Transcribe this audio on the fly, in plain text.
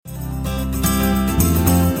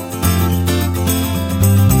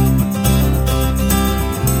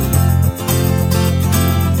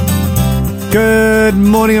Good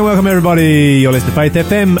morning and welcome everybody. You're listening to Faith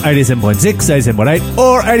FM 87.6, 87.8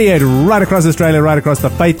 or 88 right across Australia, right across the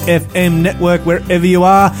Faith FM network, wherever you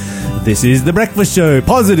are. This is The Breakfast Show,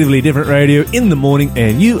 positively different radio in the morning,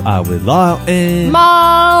 and you are with Lyle and...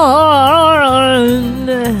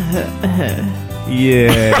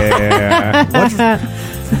 Yeah.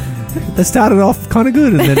 They started off kind of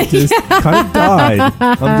good and then it just kind of died.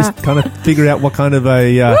 I'm just kind of figuring out what kind of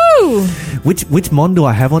a... Which mon do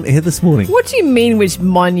I have on air this morning? What do you mean which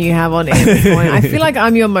mon you have on air this morning? I feel like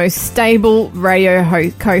I'm your most stable radio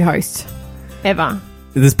co-host ever.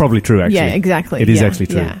 This is probably true, actually. Yeah, exactly. It is actually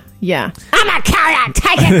true. Yeah. I'm a carrot.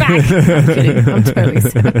 Take it back. I'm kidding. I'm totally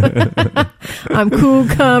serious. I'm cool,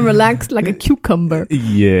 calm, relaxed, like a cucumber.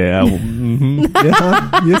 Yeah.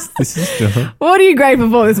 Yeah. Yes, this is true. What are you grateful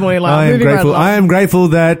for this morning, Lyle? I am grateful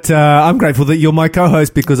that you're my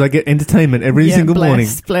co-host because I get entertainment every single morning.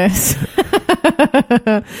 Bless.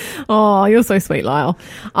 Oh, you're so sweet, Lyle.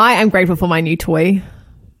 I am grateful for my new toy.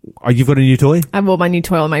 Oh, you've got a new toy? I wore my new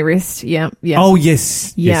toy on my wrist. Yeah. Oh,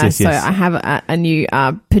 yes. Yeah, yes. So I have a new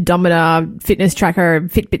pedometer fitness tracker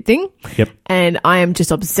Fitbit thing. Yep. And I am just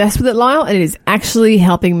obsessed with it, Lyle. And it is actually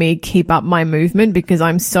helping me keep up my movement because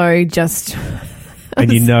I'm so just...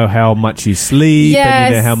 And you know how much you sleep,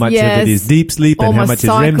 and you know how much of it is deep sleep, and how much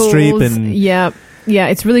cycles, is REM sleep. And Yeah,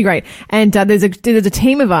 it's really great. And there's a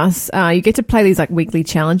team of us. You get to play these like weekly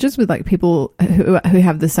challenges with like people who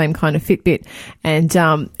have the same kind of Fitbit. And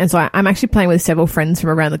so I'm actually playing with several friends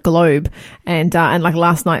from around the globe. And like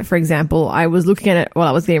last night, for example, I was looking at it while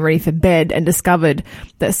I was getting ready for bed and discovered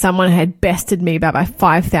that someone had bested me by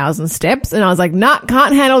 5,000 steps. And I was like, nah,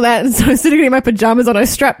 can't handle that. And so I was sitting in my pajamas on, I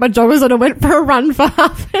strapped my joggers on and went for a run for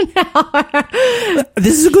half an hour.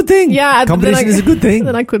 This is a good thing. Yeah. Competition is a good thing.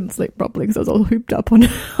 Then I couldn't sleep properly because I was all hooped up on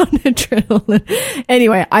adrenaline.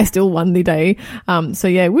 Anyway, I still won the day. So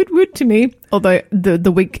yeah, woot to me. Although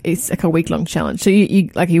the week is like a week-long challenge. So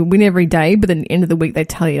you win every day, but then at the end of the week they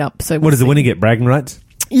tally it up. So what does the winner get? Bragging rights?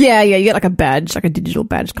 Yeah, you get like a badge, like a digital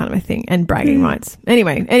badge kind of a thing, and bragging rights.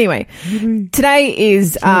 Anyway, today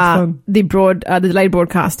is the delayed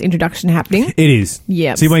broadcast introduction happening. It is.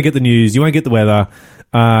 Yeah. So you won't get the news, you won't get the weather.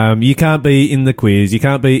 You can't be in the quiz. You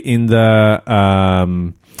can't be in the...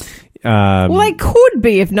 well, they could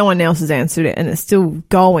be if no one else has answered it and it's still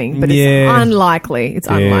going, but it's unlikely. It's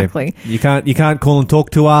unlikely. You can't call and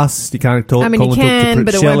talk to us. You can't talk. I mean, you can,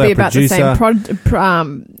 but it won't be about the same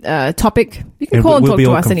topic. You can call and talk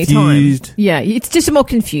to us anytime. Yeah, it's just more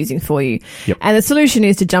confusing for you. Yep. And the solution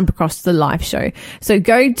is to jump across to the live show. So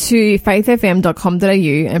go to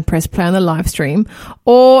faithfm.com.au and press play on the live stream,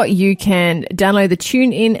 or you can download the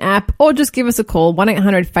TuneIn app, or just give us a call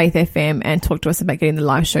 1-800-FAITH-FM and talk to us about getting the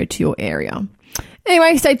live show to your area.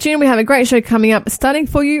 Anyway, stay tuned. We have a great show coming up, starting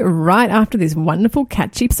for you right after this wonderful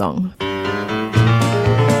catchy song.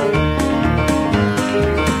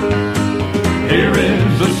 Here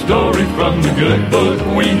is a story from the good book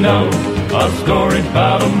we know, a story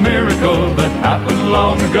about a miracle that happened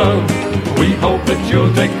long ago. We hope that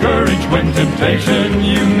you'll take courage when temptation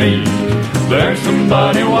you meet. There's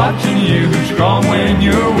somebody watching you who's strong when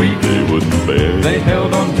you're weak. They wouldn't bend. They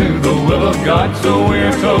held on to the will of God, so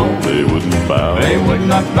we're told. They wouldn't bow. They would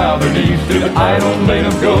not bow their knees to the idol made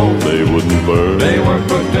of gold. They wouldn't burn. They were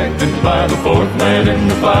protected by the fourth man in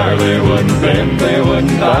the fire. They wouldn't bend. They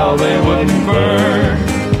wouldn't bow. They wouldn't burn.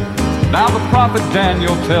 Now the prophet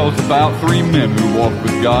Daniel tells about three men who walked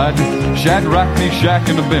with God, Shadrach, Meshach,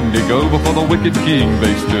 and Abednego. Before the wicked king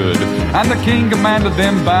they stood, and the king commanded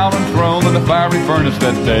them bow and thrown in the fiery furnace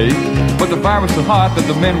that day. But the fire was so hot that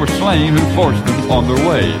the men were slain who forced them on their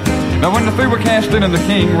way. Now when the three were cast in and the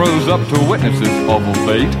king rose up to witness this awful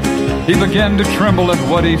fate, he began to tremble at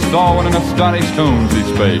what he saw, and in astonished tones he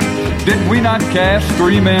spake, Did we not cast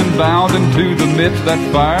three men bound into the midst of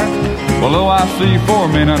that fire? Well, lo, I see four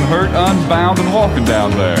men unhurt, unbound, and walking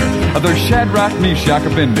down there. There's Shadrach, Meshach,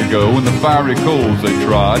 Abednego, in the fiery coals they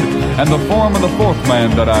trod. And the form of the fourth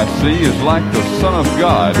man that I see is like the Son of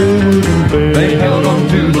God. They held on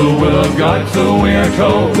to the will of God, so we are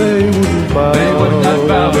told. They would not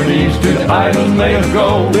bow their knees to the idol made of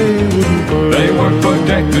gold. They were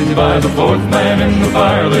protected by the fourth man in the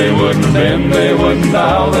fire. They wouldn't bend, they wouldn't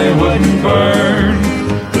bow, they wouldn't burn.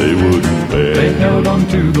 They wouldn't bend. They held on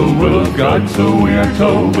to the will of God, so we are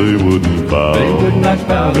told. They wouldn't bow. They would not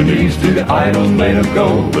bow their knees to the idol made of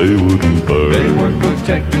gold. They wouldn't burn. They were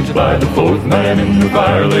protected by the fourth man in the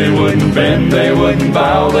fire. They wouldn't bend, they wouldn't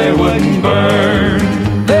bow, they wouldn't burn.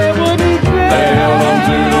 They wouldn't bend. They held on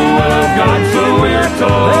to the will of God, so we are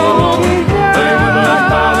told. They would not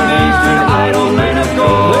bow their knees to the idol made of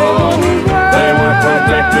gold. They were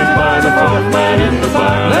protected by the fourth man in the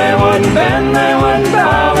fire. They wouldn't bend, they wouldn't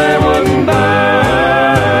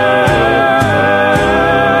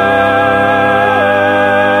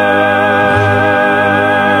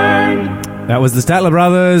That was the Statler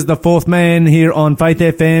Brothers, the fourth man here on Faith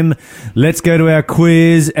FM. Let's go to our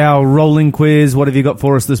quiz, our rolling quiz. What have you got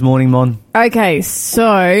for us this morning, Mon? Okay,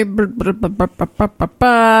 so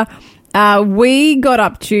we got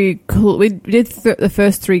up to we did the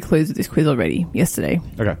first 3 clues of this quiz already yesterday.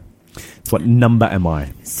 Okay. So what number am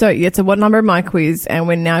I? So it's a what number am I quiz, and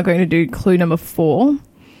we're now going to do clue number 4.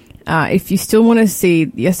 If you still want to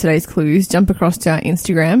see yesterday's clues, jump across to our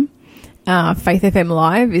Instagram. Faith FM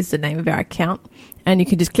Live is the name of our account, and you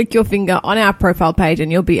can just click your finger on our profile page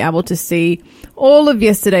and you'll be able to see all of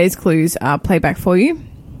yesterday's clues playback for you.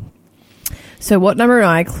 So what number am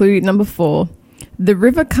I? Clue number 4. The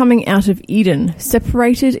river coming out of Eden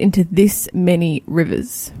separated into this many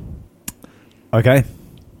rivers. Okay.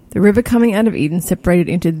 The river coming out of Eden separated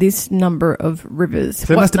into this number of rivers. So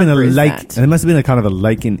there must have been a lake. There must have been a kind of a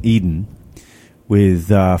lake in Eden with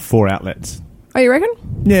 4 outlets. Oh, you reckon?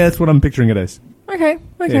 Yeah, that's what I'm picturing it as. Okay.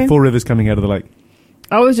 Yeah, 4 rivers coming out of the lake.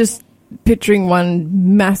 I was just picturing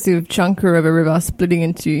one massive chunker of a river splitting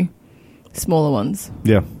into smaller ones.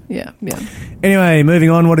 Yeah. Yeah. Anyway, moving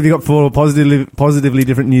on. What have you got for positively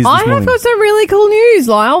different news this morning? I have got some really cool news,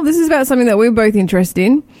 Lyle. This is about something that we're both interested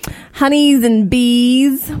in. Honeys and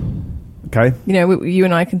bees. Okay. You know, you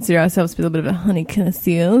and I consider ourselves to be a little bit of a honey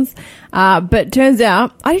connoisseurs. But turns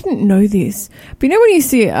out, I didn't know this. But you know when you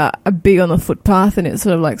see a bee on the footpath and it's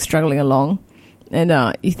sort of like struggling along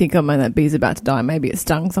and you think, oh man, that bee's about to die. Maybe it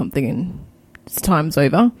stung something and its time's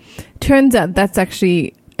over. Turns out that's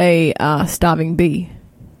actually a starving bee.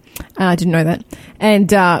 I didn't know that. And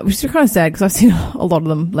which is kind of sad because I've seen a lot of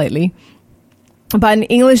them lately. But an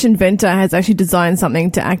English inventor has actually designed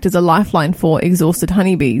something to act as a lifeline for exhausted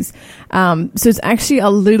honeybees. So it's actually a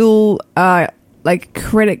little like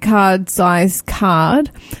credit card size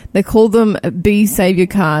card. They call them bee savior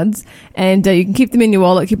cards, and you can keep them in your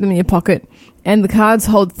wallet, keep them in your pocket. And the cards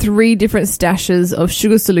hold 3 different stashes of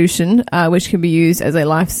sugar solution, which can be used as a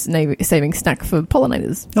life-saving snack for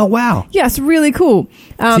pollinators. Oh, wow. Yeah, it's really cool.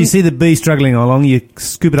 So you see the bee struggling along, you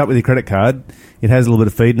scoop it up with your credit card, it has a little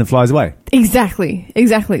bit of feed and it flies away. Exactly.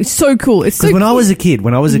 It's so cool. It's so cool. When I was a kid,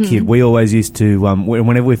 we always used to,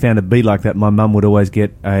 whenever we found a bee like that, my mum would always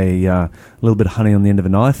get a little bit of honey on the end of a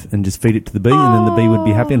knife and just feed it to the bee, and then the bee would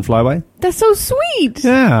be happy and fly away. That's so sweet.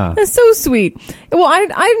 Yeah. That's so sweet. Well, I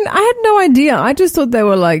had no idea. I just thought they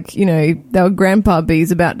were like, you know, they were grandpa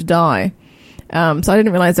bees about to die. So I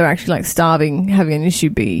didn't realize they were actually like starving, having an issue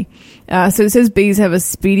bee. So it says bees have a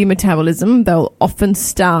speedy metabolism. They'll often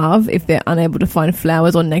starve if they're unable to find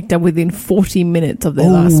flowers or nectar within 40 minutes of their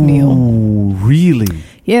last meal. Oh, really?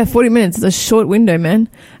 Yeah, 40 minutes is a short window, man.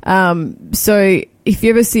 So if you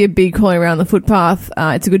ever see a bee crawling around the footpath,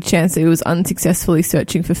 it's a good chance that it was unsuccessfully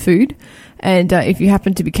searching for food. And if you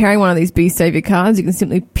happen to be carrying one of these bee savior cards, you can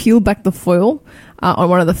simply peel back the foil on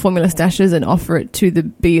one of the formula stashes and offer it to the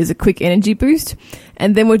bee as a quick energy boost.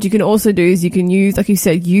 And then what you can also do is you can use, like you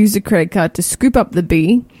said, use the credit card to scoop up the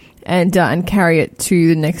bee and carry it to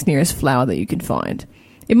the next nearest flower that you can find.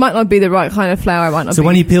 It might not be the right kind of flower. It might not. So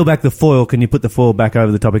when you peel back the foil, can you put the foil back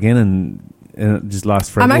over the top again and it just lasts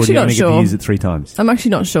forever? I'm actually not sure. Get to use it 3 times? I'm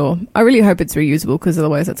actually not sure. I really hope it's reusable because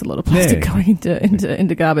otherwise that's a lot of plastic going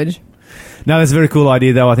into garbage. No, that's a very cool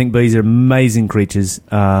idea, though. I think bees are amazing creatures.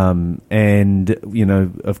 And, you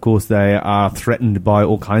know, of course, they are threatened by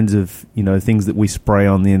all kinds of, you know, things that we spray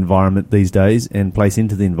on the environment these days and place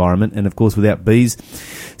into the environment. And, of course, without bees,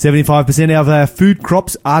 75% of our food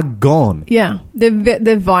crops are gone. Yeah,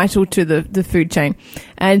 they're vital to the food chain.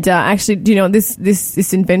 And actually, do you know,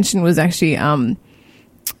 this invention was actually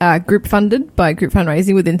group funded by Group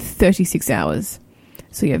Fundraising within 36 hours.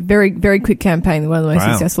 So, yeah, very, very quick campaign, one of the most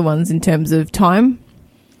successful ones in terms of time.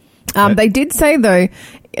 They did say, though,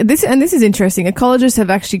 this is interesting, ecologists have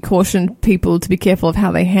actually cautioned people to be careful of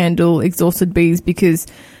how they handle exhausted bees because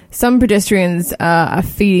some pedestrians are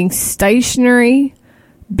feeding stationary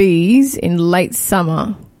bees in late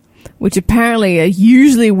summer, which apparently are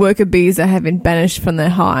usually worker bees that have been banished from their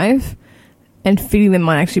hive, and feeding them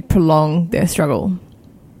might actually prolong their struggle.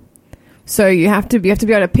 So you have to be able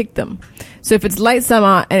to pick them. So if it's late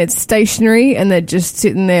summer and it's stationary and they're just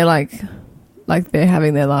sitting there like they're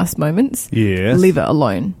having their last moments, leave it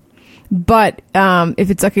alone. But if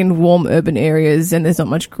it's like in warm urban areas and there's not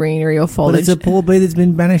much greenery or foliage, but it's a poor bee that's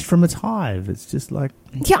been banished from its hive. It's just like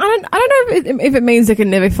I don't know if it means they can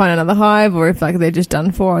never find another hive or if like they're just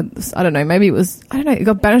done for. I don't know. Maybe it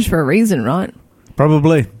got banished for a reason, right?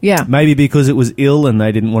 Probably. Yeah. Maybe because it was ill and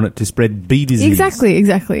they didn't want it to spread bee disease.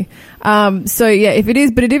 Exactly. So yeah, if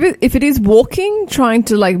it is walking, trying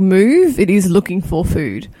to like move, it is looking for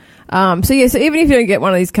food. So even if you don't get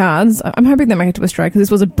one of these cards, I'm hoping they make it to Australia because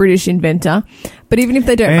this was a British inventor. But even if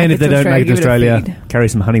they don't make it to Australia, carry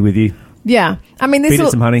some honey with you. Yeah. I mean, feed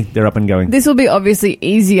it some honey, they're up and going. This will be obviously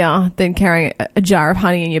easier than carrying a jar of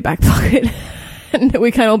honey in your back pocket. And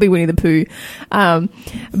we can't all be Winnie the Pooh.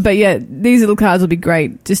 But yeah, these little cards will be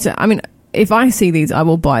great. If I see these, I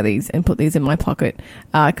will buy these and put these in my pocket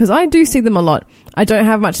because I do see them a lot. I don't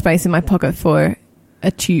have much space in my pocket for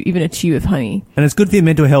even a tube of honey. And it's good for your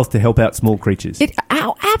mental health to help out small creatures.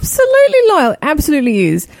 Absolutely, Lyle. Absolutely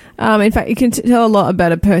is. In fact, you can tell a lot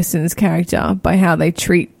about a person's character by how they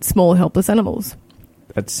treat small, helpless animals.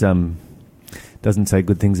 That's doesn't say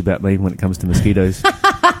good things about me when it comes to mosquitoes.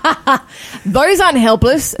 Those aren't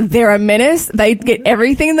helpless. They're a menace. They get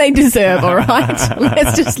everything they deserve, all right?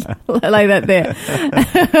 Let's just lay that there.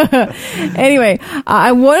 Anyway,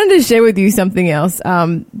 I wanted to share with you something else.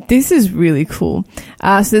 This is really cool.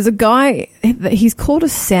 So there's a guy, he's called a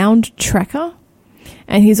sound tracker,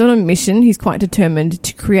 and he's on a mission. He's quite determined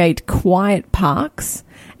to create quiet parks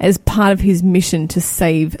as part of his mission to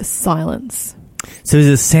save silence. So there's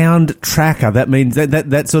a sound tracker. That means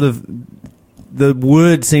that sort of... The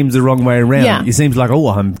word seems the wrong way around. Yeah. It seems like,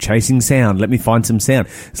 I'm chasing sound. Let me find some sound.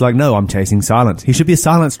 It's like, no, I'm chasing silence. He should be a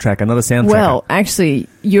silence tracker, not a sound tracker. Well, actually,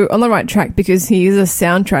 you're on the right track because he is a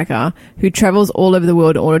sound tracker who travels all over the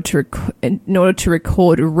world in order to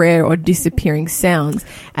record rare or disappearing sounds.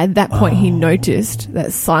 At that point, he noticed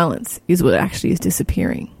that silence is what actually is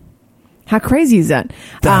disappearing. How crazy is that?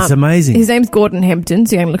 That's amazing. His name's Gordon Hempton,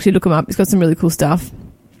 so you can actually look him up. He's got some really cool stuff.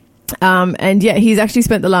 And yeah, he's actually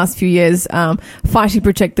spent the last few years fighting to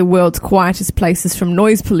protect the world's quietest places from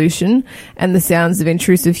noise pollution and the sounds of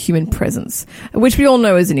intrusive human presence, which we all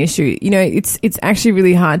know is an issue. You know, it's actually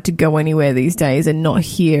really hard to go anywhere these days and not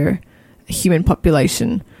hear a human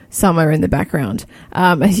population somewhere in the background.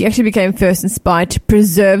 He actually became first inspired to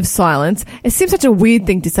preserve silence. It seems such a weird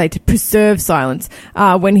thing to say, to preserve silence,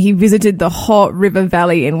 when he visited the Haw River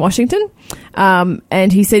Valley in Washington.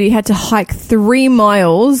 And he said he had to hike 3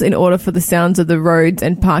 miles in order for the sounds of the roads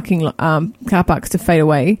and parking car parks to fade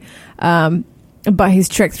away. But his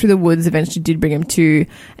trek through the woods eventually did bring him to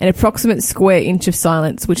an approximate square inch of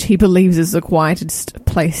silence, which he believes is the quietest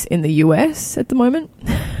place in the US at the moment.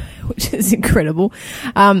 Which is incredible.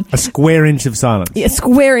 A square inch of silence. Yeah, a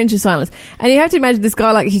square inch of silence. And you have to imagine this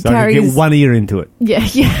guy, like, he carries... I can get 1 ear into it. Yeah.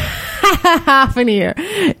 Half an ear.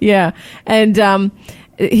 Yeah. And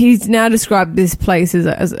he's now described this place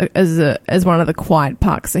as one of the quiet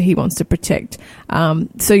parks that he wants to protect.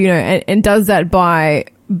 So, you know, and does that by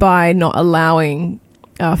not allowing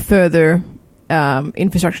further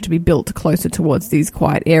infrastructure to be built closer towards these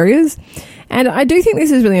quiet areas. And I do think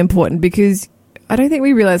this is really important because I don't think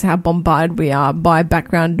we realize how bombarded we are by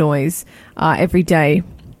background noise every day,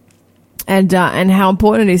 and how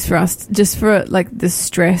important it is for us, just for like the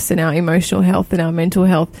stress and our emotional health and our mental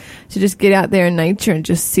health, to just get out there in nature and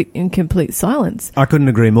just sit in complete silence. I couldn't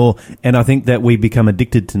agree more, and I think that we become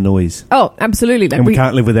addicted to noise. Oh, absolutely! Like and we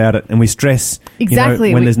can't live without it, and we stress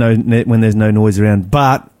exactly when there's no noise around.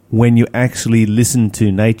 But when you actually listen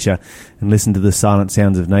to nature and listen to the silent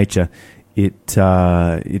sounds of nature,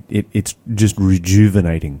 it's just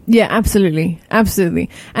rejuvenating. Yeah, absolutely. And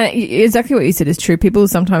exactly what you said is true. People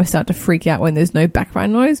sometimes start to freak out when there's no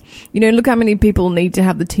background noise. You know, look how many people need to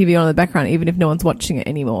have the TV on in the background even if no one's watching it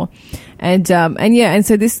anymore. And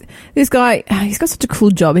so this guy, he's got such a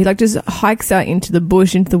cool job. He like just hikes out into the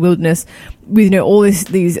bush, into the wilderness with, you know, all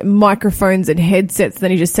these microphones and headsets.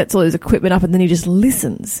 Then he just sets all his equipment up and then he just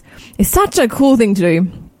listens. It's such a cool thing to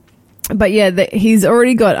do. But yeah, he's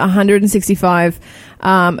already got 165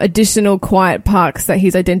 additional quiet parks that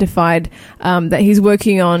he's identified that he's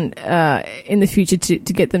working on in the future to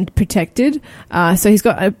get them protected. So he's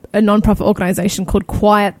got a non-profit organization called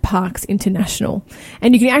Quiet Parks International.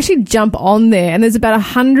 And you can actually jump on there. And there's about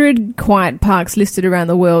 100 quiet parks listed around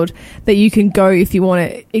the world that you can go if you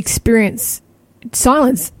want to experience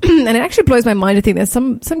silence. And it actually blows my mind to think that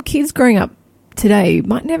some kids growing up today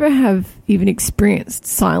might never have even experienced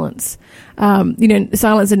silence.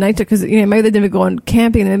 Silence in nature, because, you know, maybe they've never gone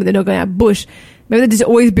camping, maybe they're not going out bush, maybe they've just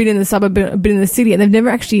always been in the suburb, been in the city, and they've never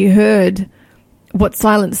actually heard what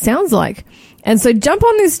silence sounds like. And so jump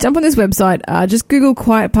on this website, just Google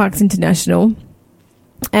Quiet Parks International,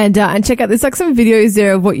 and check out, there's like some videos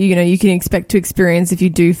there of what you can expect to experience if you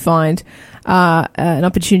do find an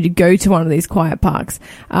opportunity to go to one of these quiet parks.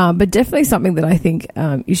 But definitely something that I think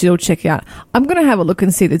you should all check out. I'm going to have a look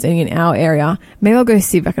and see if there's any in our area. Maybe I'll go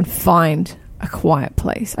see if I can find a quiet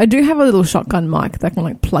place. I do have a little shotgun mic that I can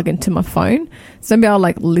like plug into my phone, so maybe I'll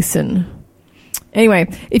like listen Anyway,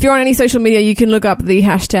 if you're on any social media, you can look up the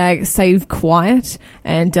hashtag Save Quiet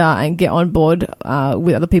and get on board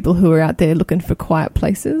with other people who are out there looking for quiet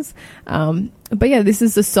places. But yeah, this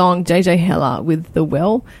is the song JJ Heller with The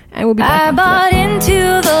Well, and we'll be back. I bought into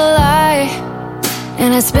the lie,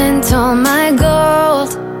 and I spent all my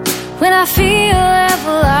gold. When I feel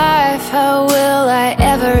alive, how will I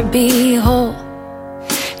ever be whole?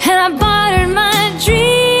 And I bartered my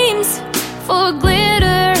dreams for glitter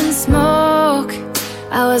and smoke.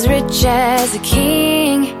 I was rich as a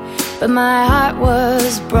king, but my heart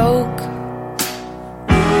was broke.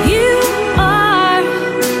 You are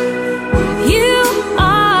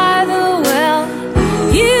the well.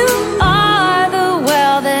 You are the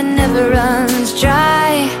well that never runs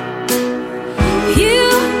dry. You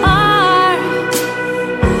are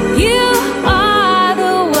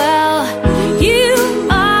the well. You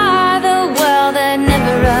are the well that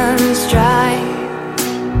never runs dry.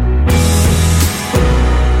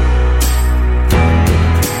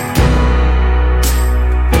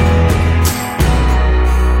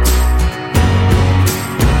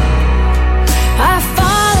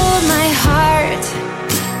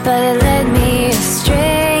 But it led me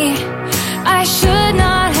astray. I should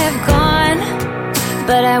not have gone,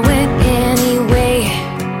 but I went anyway.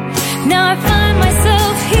 Now I find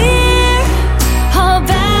myself here, all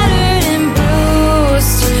battered and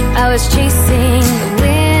bruised. I was chasing the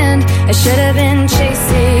wind, I should have been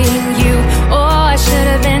chasing you. Oh, I should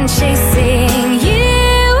have been chasing you.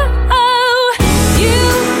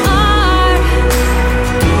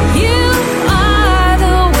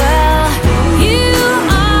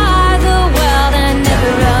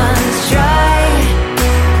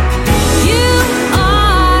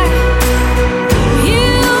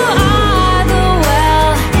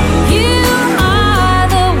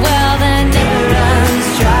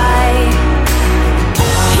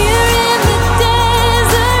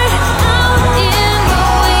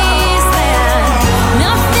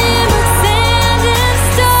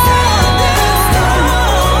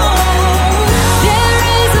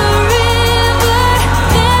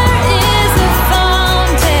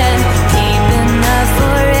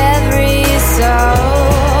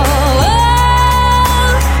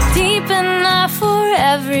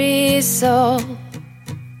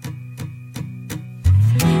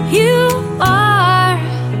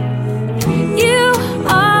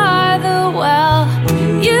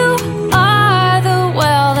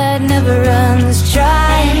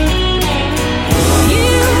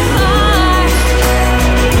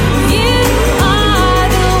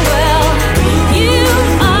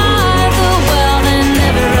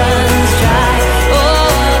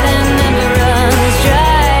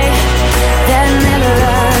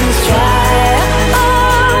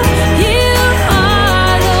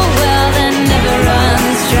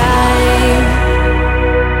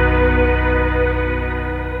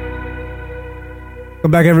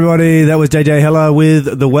 Welcome back, everybody. That was JJ Heller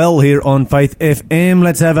with The Well here on Faith FM.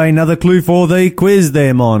 Let's have another clue for the quiz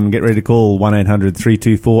there, Mon. Get ready to call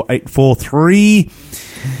 1-800-324-843.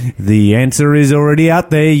 The answer is already out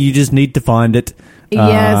there. You just need to find it.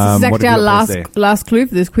 Yeah, this is actually our last clue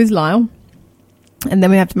for this quiz, Lyle. And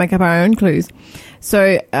then we have to make up our own clues.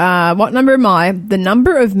 So, what number am I? The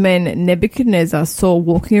number of men Nebuchadnezzar saw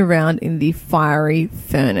walking around in the fiery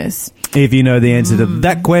furnace. If you know the answer to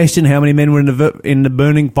that question, how many men were in the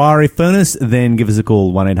burning fiery furnace, then give us a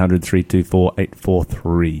call,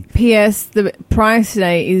 1-800-324-843. P.S. The prize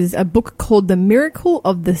today is a book called The Miracle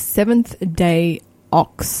of the Seventh Day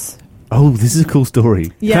Ox. Oh, this is a cool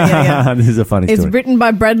story. Yeah. This is a funny story. It's written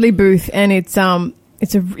by Bradley Booth, and it is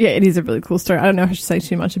a really cool story. I don't know if I should say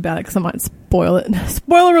too much about it because I might spoil it.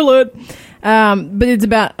 Spoiler alert! But it's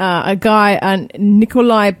about a guy,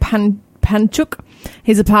 Nikolai Panchuk.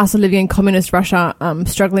 He's a pastor living in communist Russia,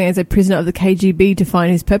 struggling as a prisoner of the KGB to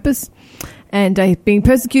find his purpose, and being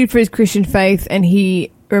persecuted for his Christian faith. And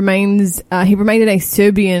he remained in a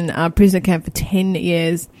Serbian prisoner camp for 10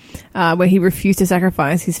 years, where he refused to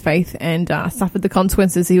sacrifice his faith and suffered the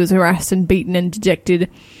consequences. He was harassed and beaten and dejected.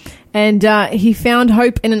 And he found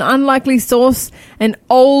hope in an unlikely source, an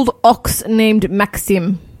old ox named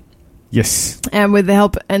Maxim. Yes. And with the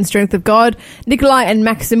help and strength of God, Nikolai and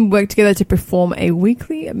Maxim worked together to perform a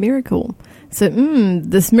weekly miracle. So,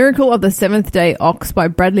 This Miracle of the Seventh Day Ox by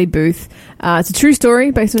Bradley Booth. It's a true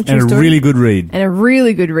story, based on a true story. And a really good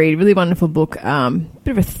read. Really wonderful book.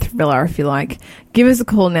 Bit of a thriller, if you like. Give us a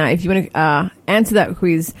call now if you want to answer that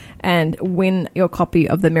quiz and win your copy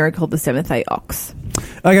of The Miracle of the Seventh Day Ox.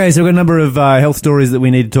 Okay, so we've got a number of health stories that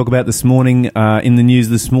we need to talk about this morning. In the news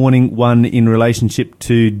this morning, one in relationship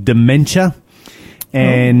to dementia.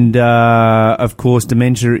 And, of course,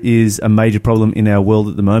 dementia is a major problem in our world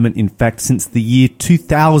at the moment. In fact, since the year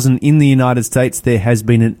 2000 in the United States, there has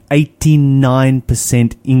been an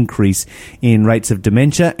 89% increase in rates of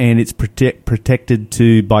dementia, and it's protected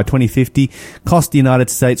to, by 2050, cost the United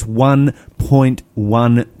States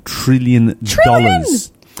 $1.1 trillion.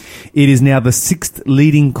 It is now the 6th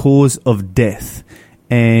leading cause of death,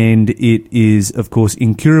 and it is, of course,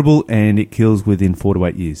 incurable, and it kills within 4 to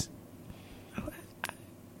 8 years.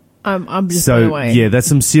 I'm just blown away. Yeah, that's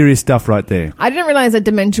some serious stuff right there. I didn't realize that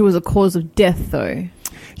dementia was a cause of death, though.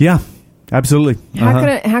 Yeah, absolutely.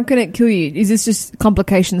 How can it kill you? Is this just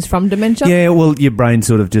complications from dementia? Yeah, well, your brain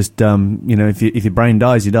sort of just, if your brain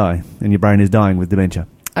dies, you die, and your brain is dying with dementia.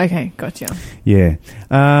 Okay, gotcha. Yeah.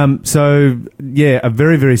 A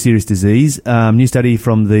very, very serious disease. New study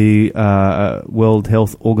from the World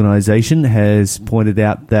Health Organization has pointed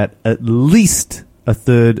out that at least a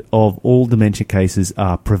third of all dementia cases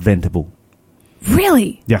are preventable.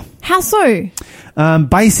 Really? Yeah. How so?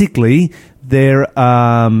 Basically, there's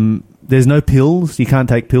no pills. You can't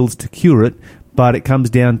take pills to cure it, but it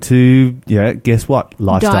comes down to, guess what?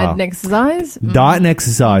 Lifestyle. Diet and exercise? Diet and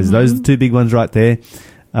exercise. Mm-hmm. Those are the two big ones right there.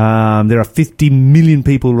 There are 50 million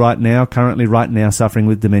people currently right now, suffering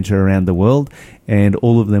with dementia around the world, and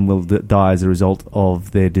all of them will die as a result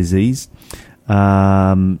of their disease.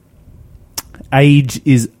 Age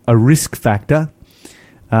is a risk factor,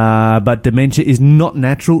 but dementia is not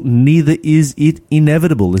natural, neither is it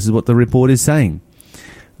inevitable. This is what the report is saying.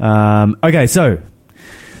 Okay, so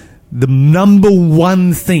the number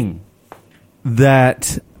one thing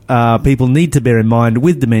that people need to bear in mind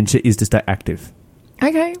with dementia is to stay active.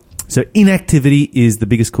 Okay. So inactivity is the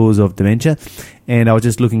biggest cause of dementia, and I was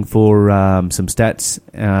just looking for some stats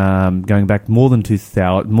going back more than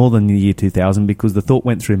the year 2000, because the thought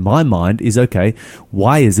went through my mind is, okay,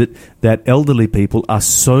 why is it that elderly people are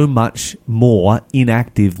so much more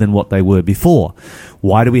inactive than what they were before?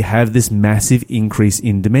 Why do we have this massive increase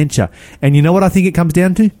in dementia? And you know what I think it comes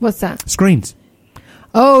down to? What's that? Screens.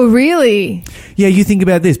 Oh, really? Yeah, you think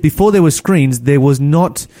about this. Before there were screens,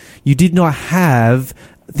 you did not have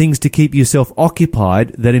things to keep yourself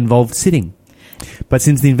occupied that involved sitting. But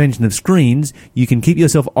since the invention of screens, you can keep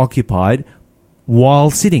yourself occupied while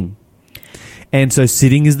sitting. And so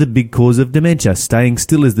sitting is the big cause of dementia. Staying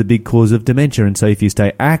still is the big cause of dementia. And so if you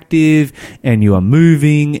stay active and you are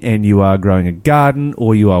moving and you are growing a garden,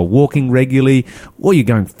 or you are walking regularly, or you're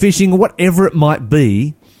going fishing, or whatever it might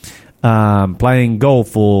be, playing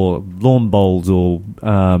golf or lawn bowls or,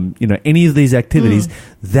 any of these activities,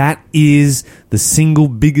 that is the single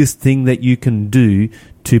biggest thing that you can do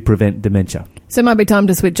to prevent dementia. So it might be time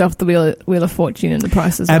to switch off the Wheel of Fortune and the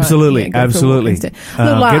prices. Absolutely, right? absolutely.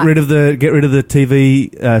 Get rid of the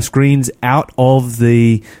TV screens out of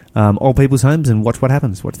the old people's homes and watch what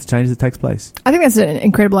happens. Watch the change that takes place. I think that's an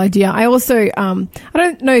incredible idea. I also, I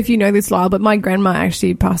don't know if you know this, Lyle, but my grandma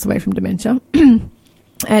actually passed away from dementia.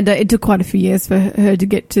 And it took quite a few years for her to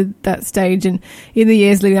get to that stage. And in the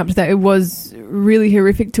years leading up to that, it was really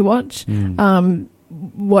horrific to watch.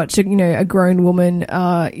 Watch, a grown woman,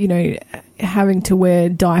 having to wear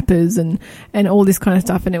diapers and all this kind of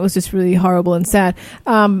stuff. And it was just really horrible and sad.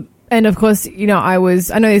 And of course, I know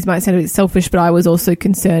this might sound a bit selfish, but I was also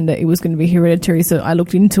concerned that it was going to be hereditary. So I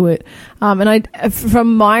looked into it. And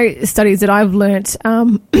from my studies that I've learnt,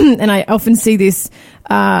 and I often see this,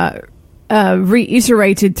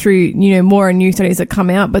 reiterated through, more and new studies that come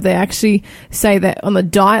out, but they actually say that on the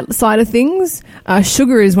diet side of things,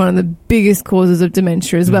 sugar is one of the biggest causes of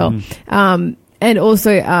dementia as well. And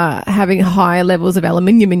also having high levels of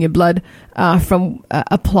aluminium in your blood from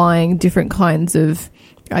applying different kinds of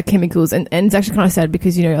chemicals. And it's actually kind of sad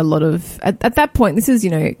because, a lot of, at that point, this is,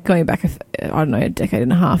 going back, a decade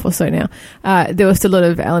and a half or so now, there was still a lot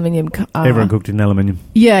of aluminium. Everyone cooked in aluminium.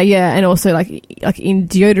 Yeah. And also like in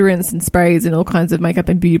deodorants and sprays and all kinds of makeup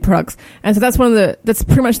and beauty products. And so that's that's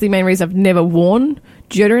pretty much the main reason I've never worn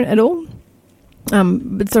deodorant at all.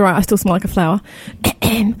 But it's all right. I still smell like a flower.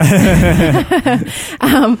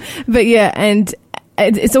 But yeah, and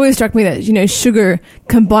it's always struck me that, sugar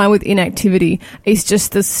combined with inactivity is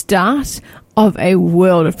just the start of a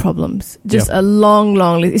world of problems. Just a long,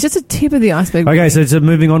 long list. It's just a tip of the iceberg. Okay, so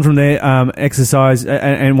moving on from there, exercise,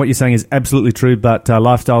 and what you're saying is absolutely true, but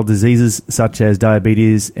lifestyle diseases such as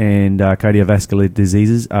diabetes and cardiovascular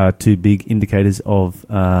diseases are two big indicators of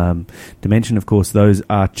dementia. Of course, those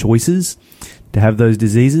are choices to have those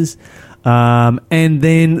diseases. And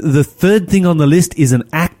then the third thing on the list is an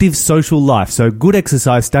active social life. So good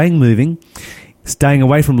exercise, staying moving, staying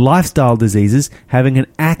away from lifestyle diseases, having an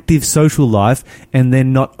active social life, and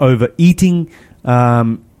then not overeating,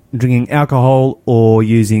 drinking alcohol or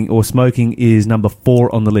smoking is number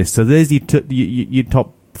 4 on the list. So there's your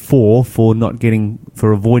top 4 for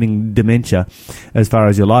avoiding dementia as far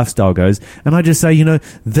as your lifestyle goes. And I just say,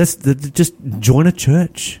 just join a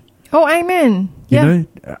church. Oh, amen. Yeah.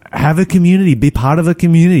 Have a community, be part of a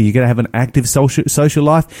community. You're going to have an active social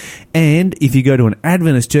life. And if you go to an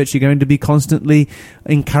Adventist church, you're going to be constantly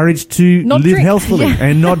encouraged to not live drink. healthfully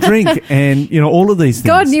and not drink and, all of these things.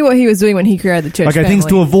 God knew what he was doing when he created the church family. Things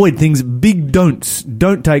to avoid, big don'ts.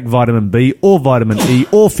 Don't take vitamin B or vitamin E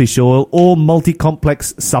or fish oil or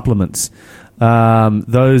multi-complex supplements.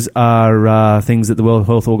 Those are things that the World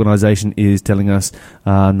Health Organization is telling us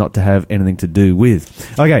not to have anything to do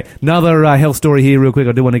with. Okay, another health story here real quick.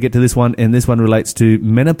 I do want to get to this one, and this one relates to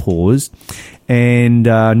menopause. And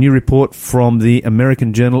a new report from the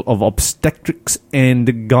American Journal of Obstetrics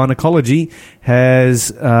and Gynecology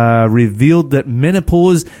has revealed that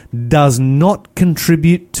menopause does not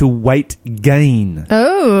contribute to weight gain.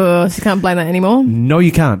 Oh, so you can't blame that anymore? No,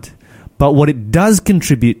 you can't. But what it does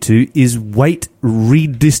contribute to is weight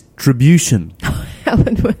redistribution.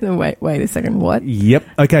 Wait a second. What? Yep.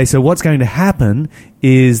 Okay, so what's going to happen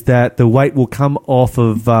is that the weight will come off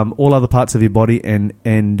of all other parts of your body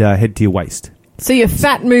and head to your waist. So your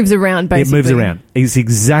fat moves around, basically. It moves around. It's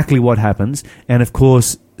exactly what happens. And, of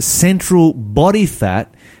course, central body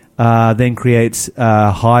fat then creates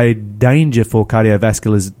high danger for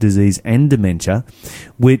cardiovascular disease and dementia,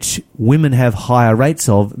 which women have higher rates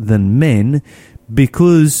of than men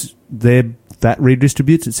because their fat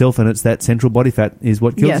redistributes itself, and it's that central body fat is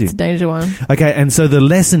what kills you. Yeah, it's a danger one. Okay, and so the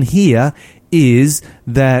lesson here is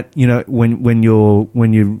that when you're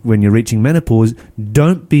reaching menopause,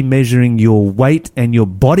 don't be measuring your weight and your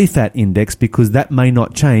body fat index because that may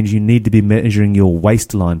not change. You need to be measuring your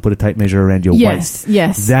waistline. Put a tape measure around your waist.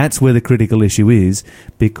 Yes. That's where the critical issue is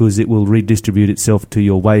because it will redistribute itself to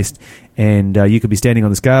your waist, and you could be standing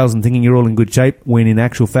on the scales and thinking you're all in good shape when in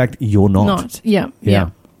actual fact you're not.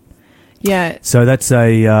 Yeah. So that's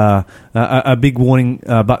a big warning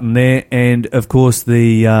button there, and of course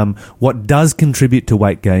the what does contribute to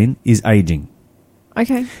weight gain is aging.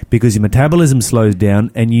 Okay. Because your metabolism slows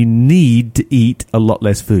down, and you need to eat a lot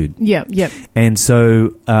less food. Yep. And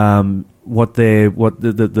so what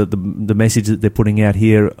the message that they're putting out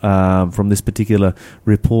here from this particular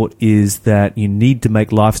report is that you need to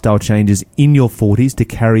make lifestyle changes in your 40s to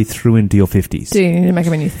carry through into your 50s. So you need to make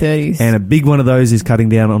them in your 30s. And a big one of those is cutting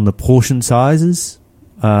down on the portion sizes,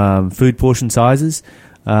 food portion sizes.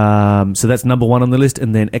 So that's number 1 on the list.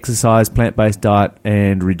 And then exercise, plant-based diet,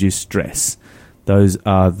 and reduce stress. Those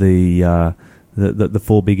are the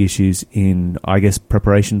 4 big issues in, I guess,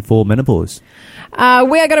 preparation for menopause. We are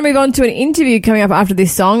going to move on to an interview coming up after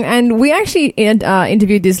this song, and we actually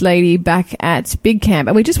interviewed this lady back at Big Camp,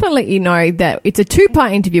 and we just want to let you know that it's a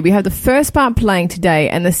 2-part interview. We have the first part playing today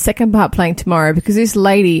and the second part playing tomorrow because this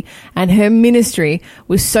lady and her ministry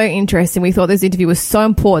was so interesting. We thought this interview was so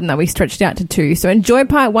important that we stretched it out to 2. So enjoy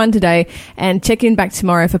part 1 today and check in back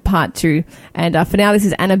tomorrow for part 2. And for now, this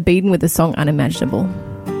is Anna Beeden with the song Unimaginable.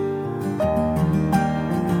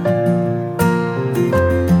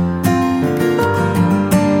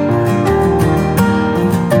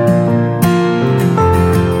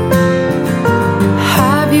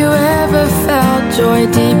 Joy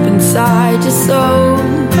deep inside your soul.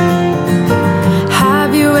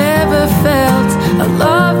 Have you ever felt a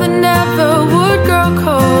love that never would grow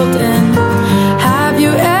cold? And have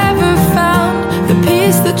you ever found the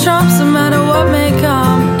peace that trumps no matter what may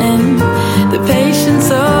come? And the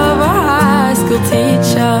patience of a high school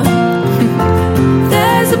teacher.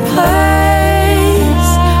 There's a place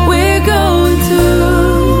we're going to.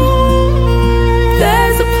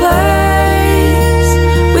 There's a place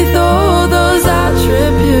with all those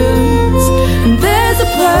attributes, and there's a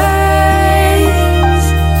place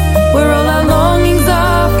where all our longings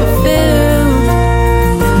are fulfilled.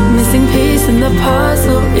 Missing piece in the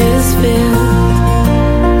puzzle is filled.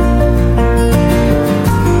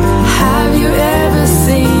 Have you ever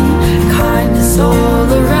seen kindness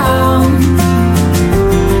all around?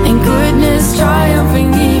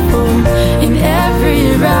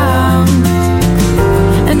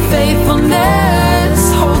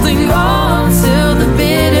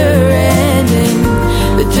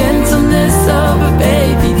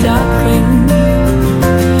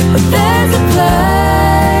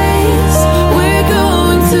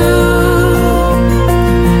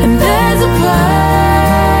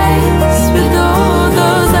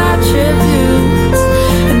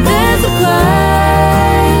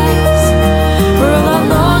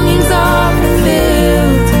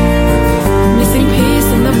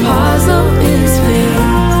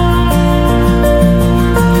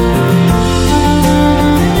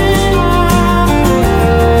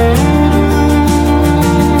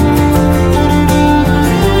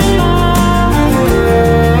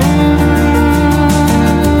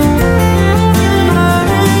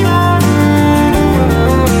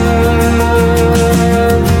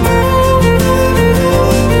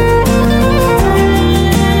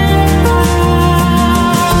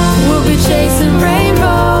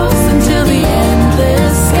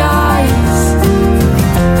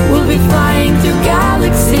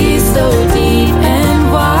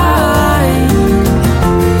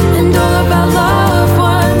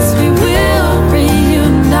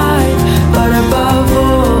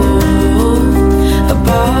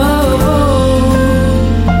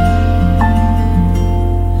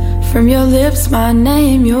 from your lips my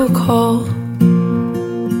name you'll call.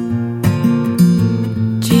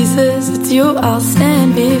 Jesus, it's you I'll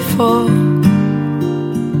stand before.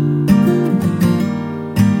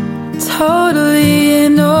 Totally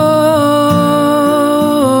in awe.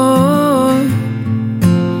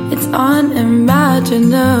 It's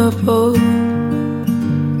unimaginable.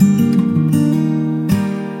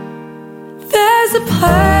 There's a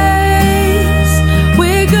place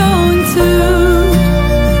we're going to,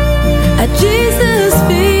 at Jesus'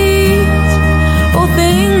 feet, all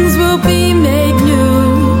things will be made new.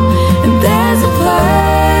 And there's a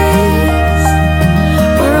place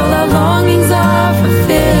where all our longings are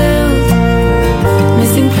fulfilled.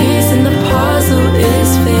 Missing piece in the puzzle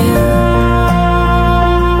is filled.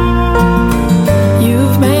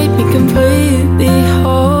 You've made me completely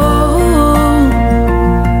whole.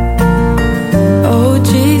 Oh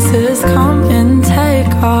Jesus, come and take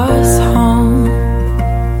us home.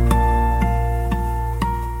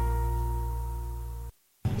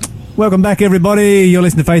 Welcome back, everybody. You're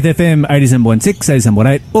listening to Faith FM 87.6,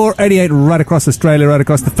 87.8, or 88 right across Australia, right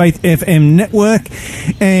across the Faith FM network.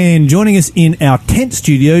 And joining us in our tent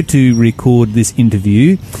studio to record this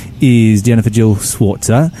interview is Jennifer Jill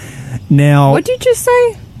Swartzer. Now, What did you just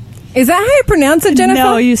say? Is that how you pronounce it, Jennifer?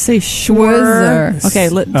 No, you say schwer.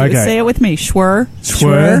 Schwerzer. Okay, say it with me. Schwer.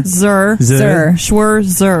 Schwer. Zer. Zer.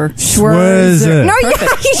 Schwerzer. Schwerzer. No, you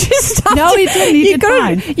just started. No, he didn't. He did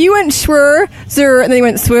fine. You went Schwerzer, and then you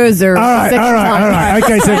went Swerzer. All right.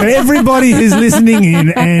 Okay, so for everybody who's listening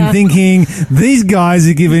in and thinking these guys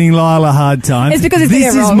are giving Lyle a hard time, It's because he's this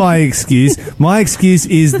getting it is wrong. my excuse. My excuse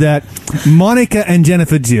is that Monica and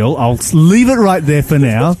Jennifer Jill, I'll leave it right there for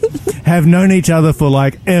now, have known each other for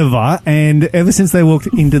like ever, and ever since they walked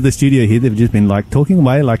into the studio here, they've just been like talking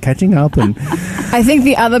away, like catching up, and I think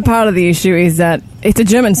the other part of the issue is that it's a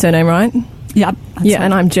German surname, right? Yep. Yeah,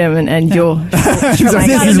 and I'm German, and you're. so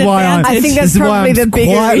this is why I'm. I think that's this is why probably I'm the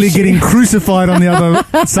bigger quietly issue. getting crucified on the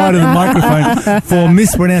other side of the microphone for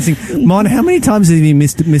mispronouncing. Mon, how many times have you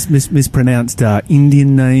mispronounced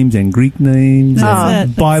Indian names and Greek names, That's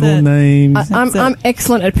and it, Bible that's it. names? I'm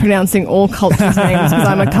excellent at pronouncing all cultures' names because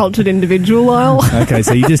I'm a cultured individual, Lyle. Okay,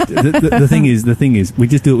 so you just the thing is we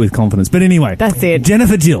just do it with confidence. But anyway, That's it.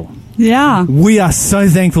 Jennifer Jill, Yeah. we are so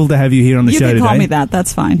thankful to have you here on the You show can today. call me that.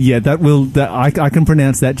 That's fine. Yeah, I can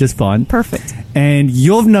pronounce that just fine. Perfect. And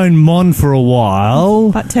you've known Mon for a while.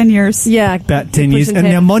 About 10 years. Yeah, About 10 years. pushing And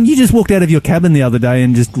 10. now, Mon, you just walked out of your cabin the other day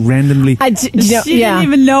and just randomly... She didn't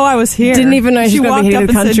even know I was here. Didn't even know she was gonna be walked here up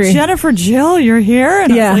to the and country. said, Jennifer Jill, you're here?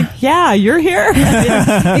 And Yeah. I was like, yeah, you're here. You could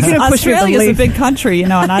have pushed me with the Australia's a leaf. big country,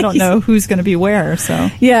 and I don't know who's going to be where, so.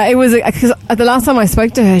 Yeah, it was because the last time I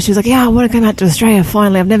spoke to her, she was like, "Yeah, I want to come out to Australia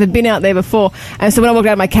finally. I've never been out there before." And so when I walked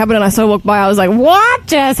out of my cabin and I saw her walk by, I was like, "What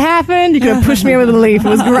just happened?" You could have pushed me over the leaf. It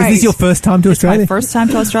was great. Is this your first time to Australia? My first time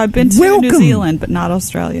to Australia. I've been to Welcome. New Zealand, but not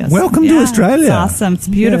Australia. So, Welcome to yeah, Australia. It's awesome. It's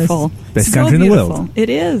beautiful. Yes. Best So country in the beautiful. world. It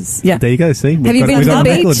is. Yeah. There you go, see? Have you been we've to got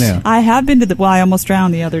the a record beach? now. I have been to I almost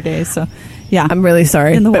drowned the other day, so yeah. I'm really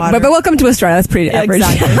sorry. In the but, water. but welcome to Australia. That's pretty Yeah, average.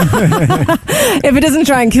 exactly. If it doesn't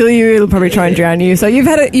try and kill you, it'll probably try and drown you. So you've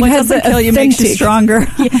had What the doesn't kill you makes you authentic- stronger.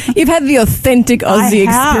 You've had the authentic Aussie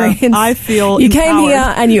I have. experience. I feel you came empowered.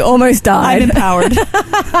 here and you almost I'm died. empowered.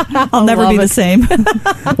 I'll never love be the it. same.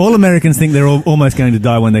 All Americans think they're almost going to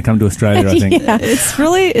die when they come to Australia, I think. It's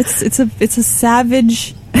really it's a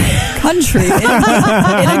savage country in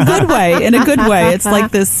a good way. In a good way, it's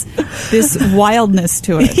like this wildness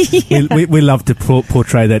to it. We love to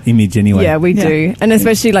portray that image anyway. Yeah, we Yeah. do. And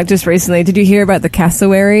especially like just recently, did you hear about the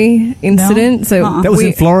cassowary incident? No. So Uh-uh. That was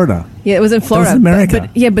in Florida. Yeah, it was in Florida. in America. But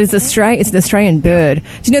it's It's an Australian bird.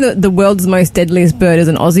 Do you know that the world's most deadliest bird is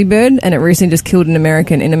an Aussie bird, and it recently just killed an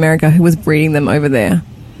American in America who was breeding them over there.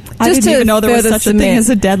 I Just didn't to even know there was further such a thing cement. as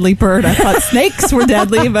a deadly bird. I thought snakes were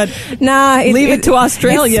deadly, but Nah, leave it to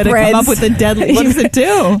Australia it to come spreads. up with a deadly. What does it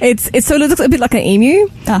do? It's so it looks a bit like an emu,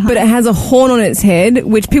 but it has a horn on its head,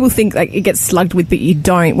 which people think like it gets slugged with, but you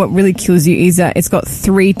don't. What really kills you is that it's got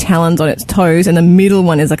 3 talons on its toes, and the middle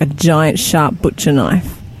one is like a giant sharp butcher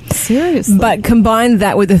knife. Seriously. But combine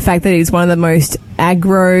that with the fact that it is one of the most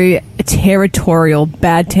aggro, territorial,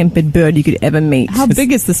 bad-tempered bird you could ever meet. How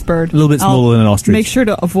big is this bird? A little bit smaller than an ostrich. Make sure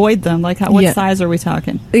to avoid them. Like, what Yeah. size are we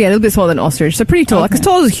talking? Yeah, a little bit smaller than ostrich, so pretty tall, like as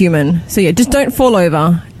tall as a human. So yeah, just don't fall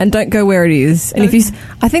over and don't go where it is. And if you,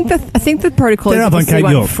 I think the protocol They're is up if on you see Cape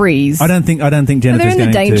one York. freeze. I don't think They're Jennifer's in the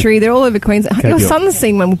going to... Daintree. They're all over Queensland. Cape Your York. son's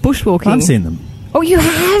seen one bushwalking. I've seen them. Oh, you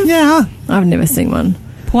have? Yeah. I've never seen one.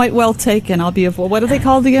 Point well taken. I'll be what are they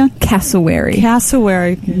called again? Cassowary.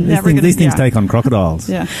 Cassowary. These things take on crocodiles.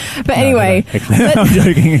 Yeah. But anyway, I'm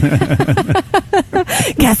joking.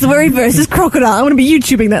 cassowary versus crocodile. I'm going to be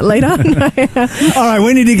YouTubing that later. All right,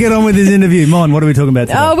 we need to get on with this interview. Mon, what are we talking about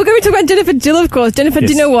today? Oh, we're going to be talking about Jennifer Gill, of course. Jennifer, Yes.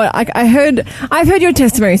 do you know what? I've heard your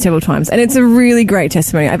testimony several times, and it's a really great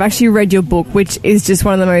testimony. I've actually read your book, which is just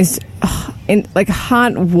one of the most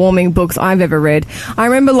heartwarming books I've ever read. I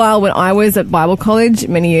remember, Lyle, when I was at Bible college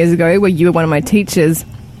many years ago, where you were one of my teachers,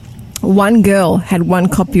 one girl had one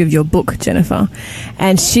copy of your book, Jennifer,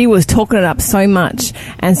 and she was talking it up so much,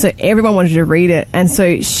 and so everyone wanted to read it, and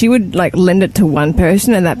so she would lend it to one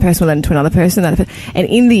person, and that person would lend it to another person, and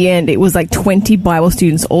in the end it was 20 Bible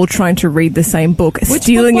students all trying to read the same book,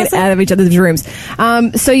 stealing book was it out of each other's rooms.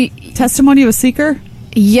 Testimony of a Seeker?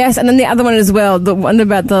 Yes, and then the other one as well, the one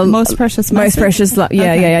about the Most Precious Most Precious Love.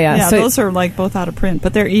 Yeah, Okay. yeah. So, those are both out of print,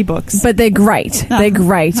 but they're ebooks. but they're great. They're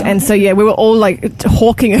great. And so, we were all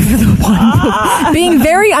hawking over the one book, being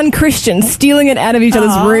very unchristian, stealing it out of each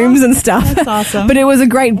other's rooms and stuff. That's awesome. But it was a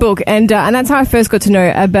great book. And that's how I first got to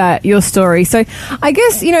know about your story. So I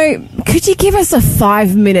guess, could you give us a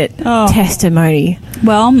 5-minute testimony?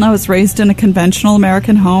 Well, I was raised in a conventional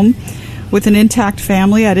American home with an intact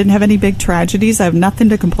family. I didn't have any big tragedies. I have nothing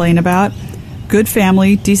to complain about. Good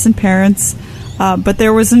family, decent parents. But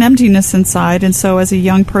there was an emptiness inside. And so as a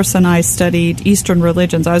young person, I studied Eastern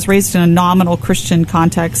religions. I was raised in a nominal Christian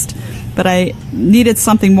context, but I needed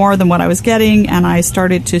something more than what I was getting. And I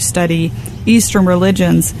started to study Eastern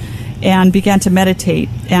religions and began to meditate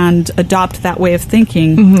and adopt that way of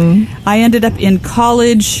thinking. Mm-hmm. I ended up in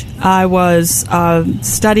college. I was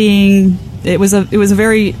studying. It was a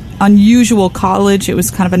very unusual college. It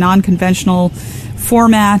was kind of a non-conventional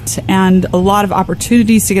format and a lot of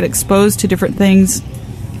opportunities to get exposed to different things.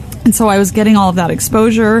 And so I was getting all of that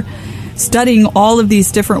exposure, studying all of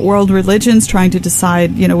these different world religions, trying to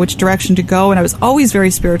decide, which direction to go. And I was always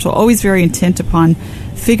very spiritual, always very intent upon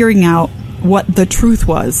figuring out what the truth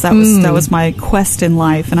was. That was my quest in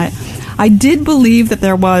life. And I did believe that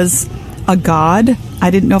there was a God.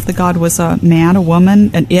 I didn't know if the God was a man, a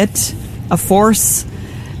woman, a force.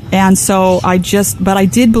 And so but I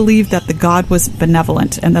did believe that the God was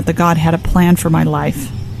benevolent and that the God had a plan for my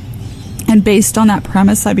life. And based on that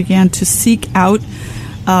premise, I began to seek out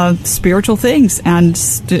spiritual things. And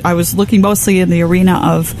I was looking mostly in the arena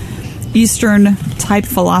of Eastern type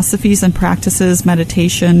philosophies and practices,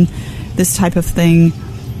 meditation, this type of thing.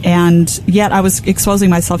 And yet I was exposing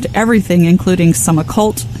myself to everything, including some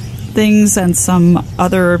occult things and some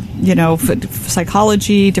other,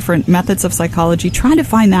 psychology, different methods of psychology, trying to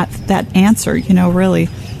find that answer, really.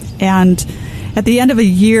 And at the end of a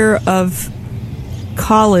year of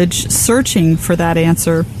college searching for that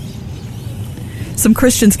answer, some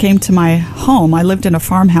Christians came to my home. I lived in a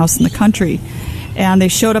farmhouse in the country, and they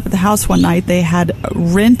showed up at the house one night. They had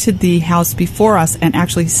rented the house before us and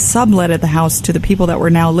actually subletted the house to the people that were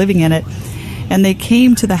now living in it. And they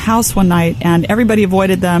came to the house one night, and everybody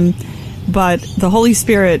avoided them. But the Holy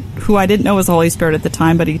Spirit, who I didn't know was the Holy Spirit at the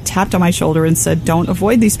time, but he tapped on my shoulder and said, "Don't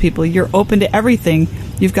avoid these people. You're open to everything.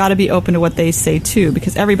 You've got to be open to what they say, too."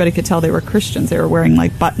 Because everybody could tell they were Christians. They were wearing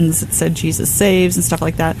buttons that said Jesus saves and stuff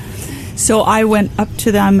like that. So I went up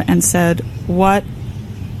to them and said, What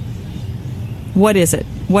is it?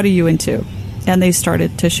 What are you into? And they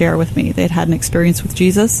started to share with me. They'd had an experience with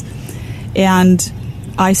Jesus. And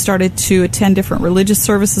I started to attend different religious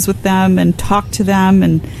services with them and talk to them,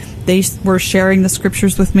 and they were sharing the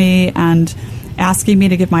scriptures with me and asking me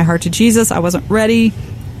to give my heart to Jesus. I wasn't ready.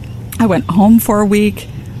 I went home for a week.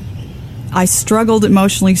 I struggled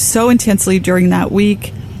emotionally so intensely during that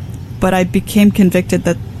week, but I became convicted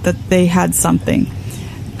that they had something.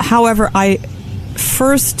 However, I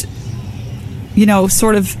first,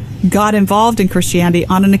 sort of got involved in Christianity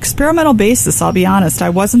on an experimental basis, I'll be honest. I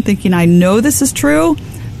wasn't thinking, I know this is true,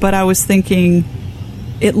 but I was thinking,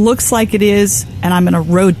 it looks like it is, and I'm going to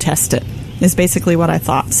road test it, is basically what I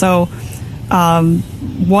thought. So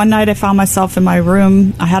one night I found myself in my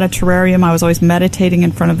room. I had a terrarium. I was always meditating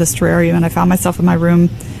in front of this terrarium, and I found myself in my room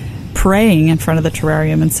praying in front of the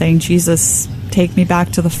terrarium and saying, "Jesus, take me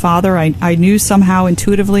back to the Father." I knew somehow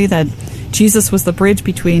intuitively that Jesus was the bridge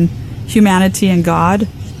between humanity and God,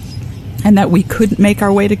 and that we couldn't make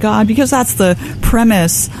our way to God, because that's the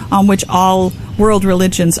premise on which all world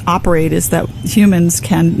religions operate, is that humans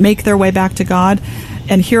can make their way back to God.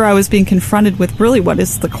 And here I was being confronted with really what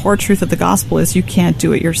is the core truth of the gospel is you can't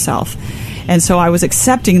do it yourself. And so I was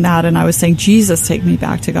accepting that, and I was saying, Jesus, take me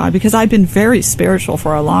back to God, because I'd been very spiritual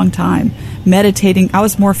for a long time, meditating. I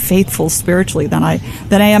was more faithful spiritually than I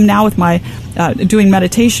am now with my doing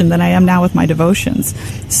meditation than I am now with my devotions.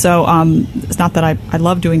 So it's not that I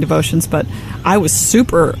love doing devotions, but I was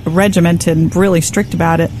super regimented and really strict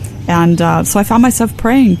about it. And so I found myself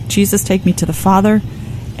praying, Jesus, take me to the Father.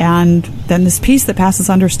 And then this peace that passes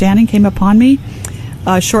understanding came upon me.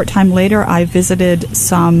 A short time later, I visited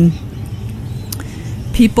some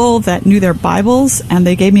people that knew their Bibles, and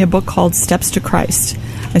they gave me a book called Steps to Christ.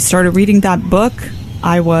 I started reading that book.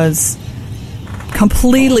 I was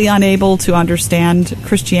completely unable to understand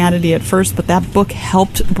Christianity at first, but that book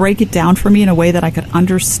helped break it down for me in a way that I could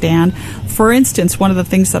understand. For instance, one of the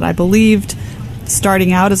things that I believed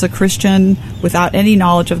starting out as a Christian without any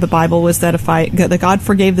knowledge of the Bible was that that God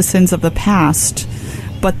forgave the sins of the past,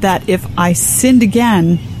 but that if I sinned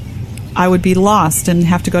again, I would be lost and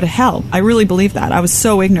have to go to hell. I really believed that. I was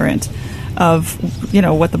so ignorant of,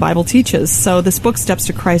 what the Bible teaches. So this book, Steps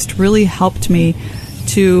to Christ, really helped me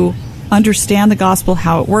to understand the gospel,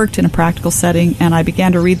 how it worked in a practical setting, and I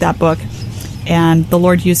began to read that book, and the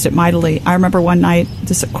Lord used it mightily. I remember one night,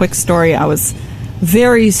 just a quick story, I was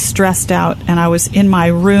very stressed out, and I was in my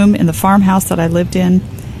room in the farmhouse that I lived in,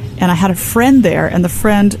 and I had a friend there, and the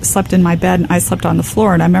friend slept in my bed, and I slept on the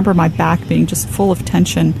floor, and I remember my back being just full of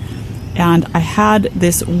tension. And I had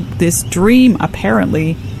this dream,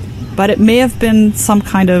 apparently, but it may have been some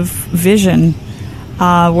kind of vision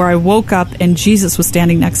where I woke up and Jesus was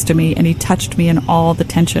standing next to me, and he touched me, and all the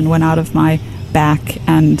tension went out of my back,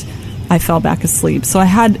 and I fell back asleep. So I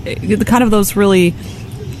had kind of those really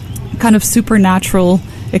kind of supernatural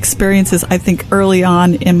experiences, I think, early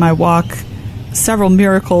on in my walk. Several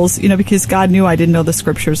miracles, because God knew I didn't know the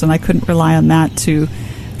scriptures, and I couldn't rely on that to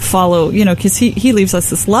follow, because he leaves us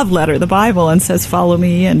this love letter, the Bible, and says, follow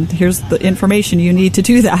me, and here's the information you need to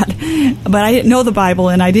do that. But I didn't know the Bible,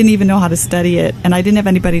 and I didn't even know how to study it, and I didn't have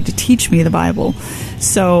anybody to teach me the Bible.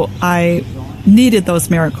 So I needed those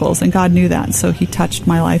miracles, and God knew that, so he touched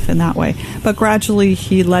my life in that way. But gradually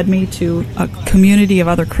he led me to a community of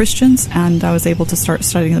other Christians, and I was able to start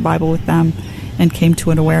studying the Bible with them and came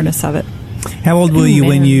to an awareness of it. How old were you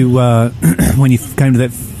when you when you came to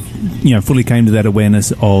that, fully came to that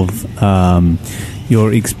awareness of the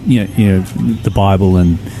Bible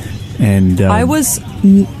and I was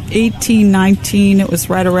 18, 19. It was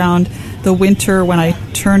right around the winter when I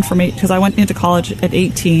turned from 8, because I went into college at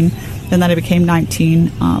 18, and then I became 19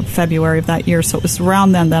 February of that year. So it was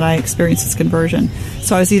around then that I experienced this conversion.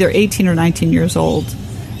 So I was either 18 or 19 years old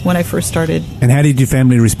when I first started. And how did your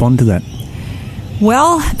family respond to that?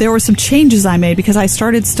 Well, there were some changes I made because I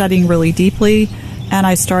started studying really deeply, and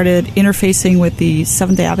I started interfacing with the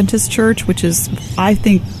Seventh-day Adventist Church, which is, I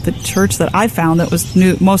think, the church that I found that was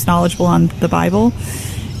most knowledgeable on the Bible.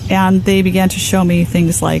 And they began to show me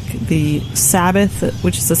things like the Sabbath,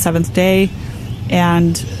 which is the seventh day,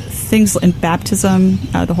 and things in baptism,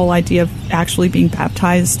 the whole idea of actually being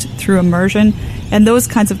baptized through immersion. And those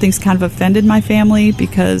kinds of things kind of offended my family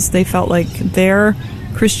because they felt like their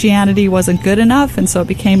Christianity wasn't good enough, and so it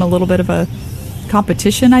became a little bit of a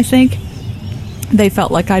competition, I think. They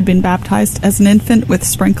felt like I'd been baptized as an infant with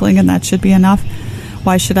sprinkling, and that should be enough.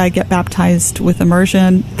 Why should I get baptized with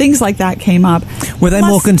immersion? Things like that came up. Were they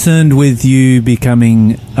more concerned with you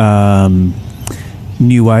becoming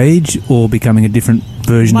New Age or becoming a different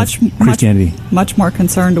version of Christianity? Much more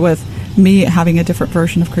concerned with me having a different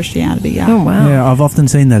version of Christianity, yeah. Oh, wow. Yeah, I've often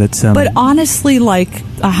seen that. It's But honestly,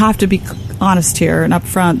 I have to be honest here and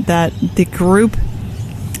upfront that the group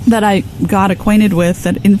that I got acquainted with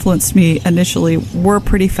that influenced me initially were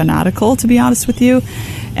pretty fanatical, to be honest with you.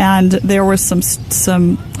 And there was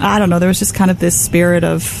some I don't know, there was just kind of this spirit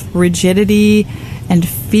of rigidity and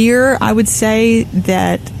fear, I would say,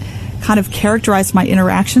 that kind of characterized my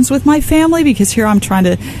interactions with my family, because here I'm trying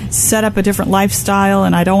to set up a different lifestyle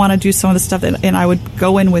and I don't want to do some of the stuff and I would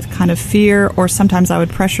go in with kind of fear, or sometimes I would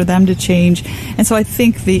pressure them to change. And so I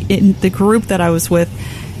think the group that I was with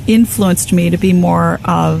influenced me to be more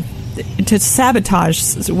to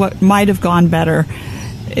sabotage what might have gone better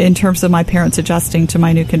in terms of my parents adjusting to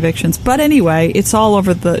my new convictions. But anyway, it's all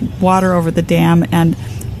over the water over the dam, and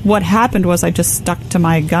what happened was I just stuck to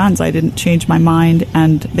my guns. I didn't change my mind,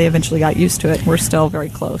 and they eventually got used to it. We're still very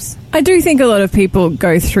close. I do think a lot of people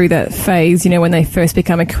go through that phase, when they first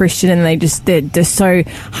become a Christian, and they're so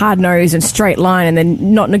hard-nosed and straight line, and they're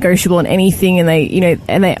not negotiable in anything, and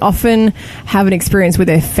they often have an experience with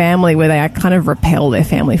their family where they kind of repel their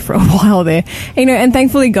family for a while there, and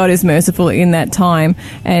thankfully God is merciful in that time,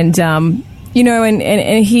 and You know,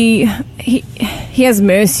 and he has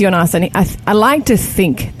mercy on us, and I like to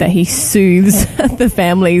think that he soothes the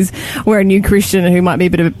families where a new Christian who might be a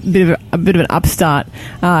bit of an upstart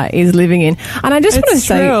is living in. And I just want to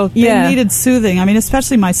say, true. They needed soothing. I mean,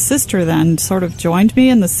 especially my sister then sort of joined me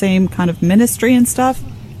in the same kind of ministry and stuff.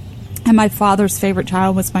 And my father's favorite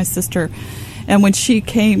child was my sister. And when she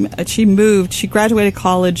moved, she graduated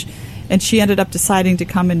college, and she ended up deciding to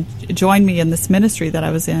come and join me in this ministry that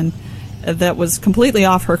I was in. That was completely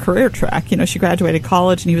off her career track. You know, she graduated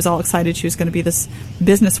college and he was all excited she was going to be this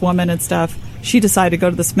businesswoman and stuff. She decided to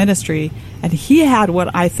go to this ministry, and he had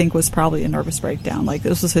what I think was probably a nervous breakdown. Like,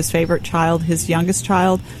 this was his favorite child, his youngest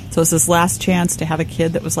child. So it was his last chance to have a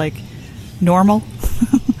kid that was like normal,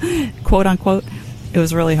 quote unquote. It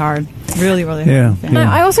was really hard. Really, really hard. Yeah. No,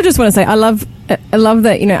 I also just want to say I love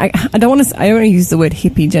that, you know, I don't want to use the word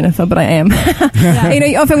hippie, Jennifer, but I am. You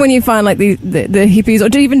know, often when you find like the hippies,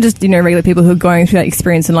 or even just, you know, regular people who are going through that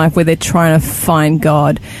experience in life where they're trying to find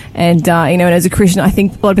God, and you know, and as a Christian, I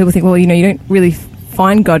think a lot of people think, well, you know, you don't really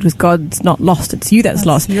find God because God's not lost, it's you that's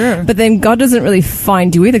lost. Sure. But then God doesn't really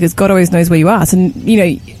find you either, because God always knows where you are. So, you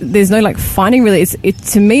know, there's no like finding really. It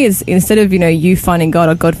to me is, instead of, you know, you finding God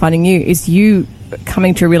or God finding you, it's you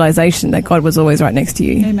coming to a realization that God was always right next to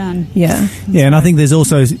you. Amen. Yeah. Yeah, and I think there's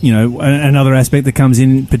also, you know, another aspect that comes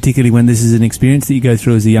in, particularly when this is an experience that you go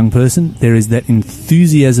through as a young person. There is that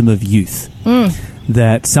enthusiasm of youth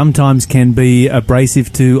that sometimes can be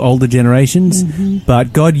abrasive to older generations,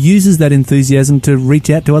 but God uses that enthusiasm to reach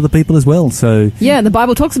out to other people as well. So yeah, the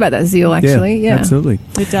Bible talks about that zeal, actually. Yeah, absolutely.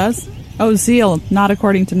 It does. Oh, zeal, not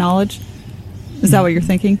according to knowledge. Is that what you're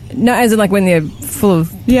thinking? No, as in like when they're full of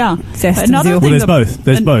zest and zeal. Well, there's both.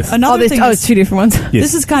 There's both. It's two different ones. Yes.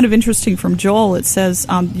 This is kind of interesting from Joel. It says,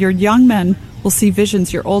 your young men will see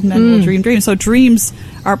visions, your old men will dream dreams. So dreams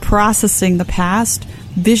are processing the past.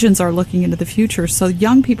 Visions are looking into the future. So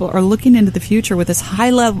young people are looking into the future with this high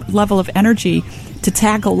level of energy to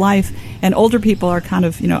tackle life. And older people are kind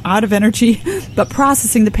of, you know, out of energy, but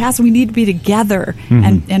processing the past. And we need to be together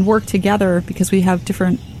and work together, because we have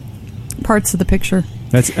different parts of the picture.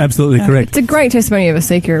 That's absolutely correct. It's a great testimony of a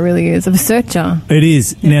seeker, it really is, of a searcher. It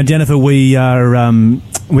is. Yeah. Now, Jennifer, we're going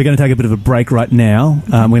to take a bit of a break right now.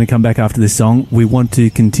 We're going to come back after this song. We want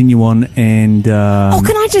to continue on and... can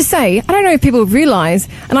I just say, I don't know if people realise,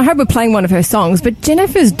 and I hope we're playing one of her songs, but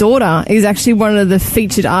Jennifer's daughter is actually one of the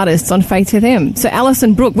featured artists on Faith FM. So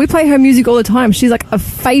Alison Brooke, we play her music all the time. She's like a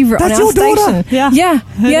favourite on our station. Yeah. Yeah.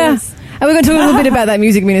 And we're going to talk a little bit about that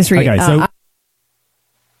music ministry. Okay, so...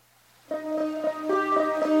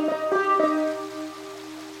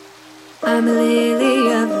 I'm a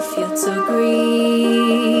lily of the field so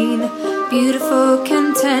green, beautiful,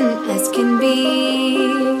 content as can be.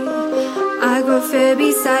 I grow fair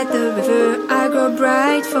beside the river, I grow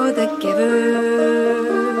bright for the giver.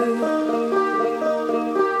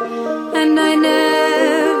 And I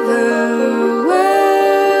never worry,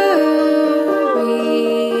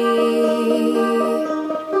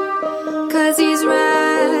 'cause he's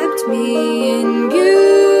wrapped me in beauty.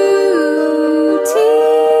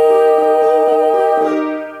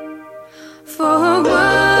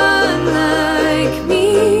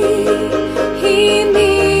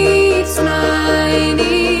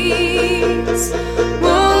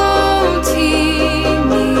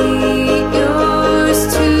 Yours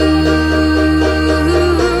too.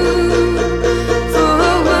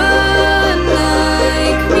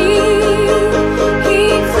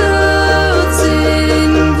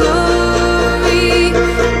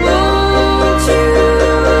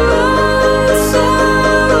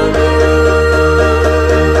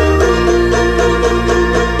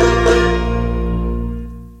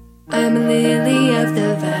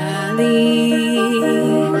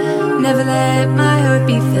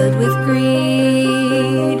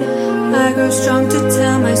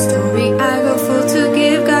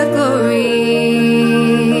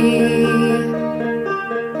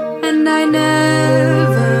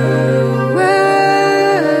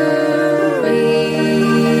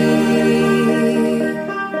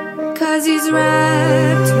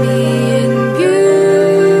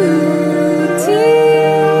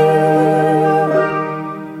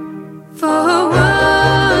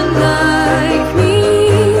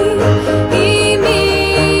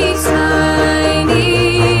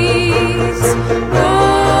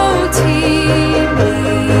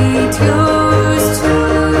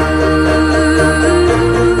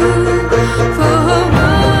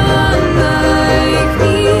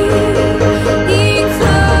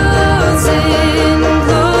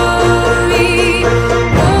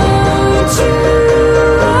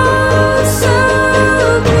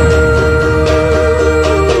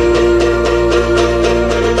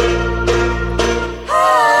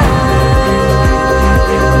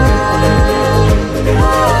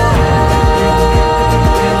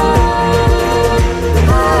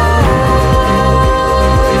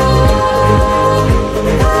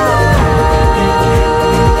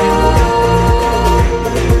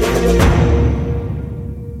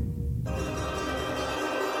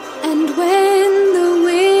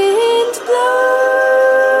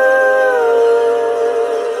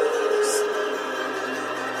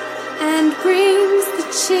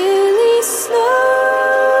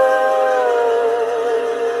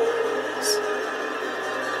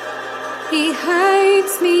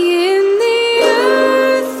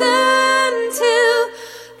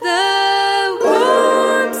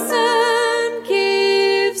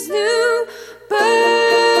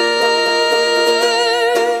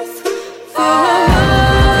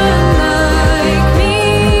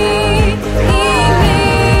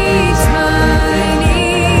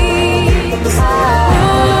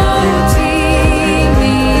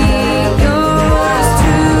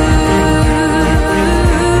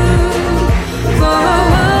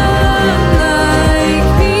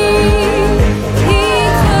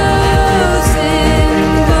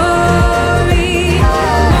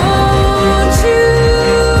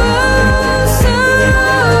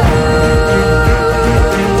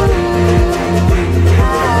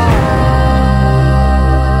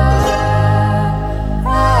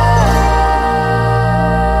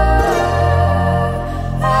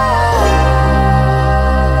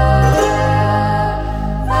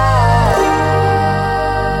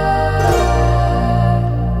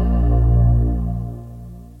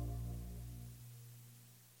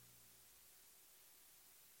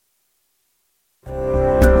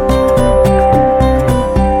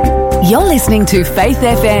 listening to Faith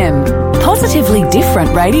FM. Positively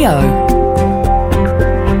different radio.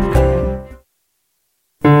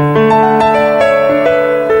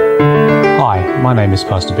 Hi, my name is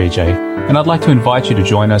Pastor BJ, and I'd like to invite you to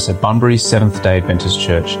join us at Bunbury Seventh-day Adventist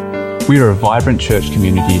Church. We are a vibrant church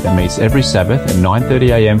community that meets every Sabbath at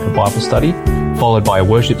 9:30am for Bible study, followed by a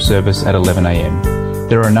worship service at 11am.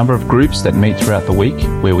 There are a number of groups that meet throughout the week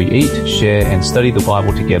where we eat, share and study the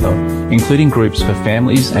Bible together, including groups for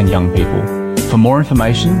families and young people. For more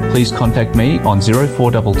information, please contact me on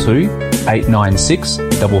 0422 896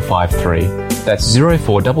 553. That's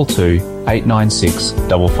 0422 896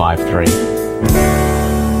 553.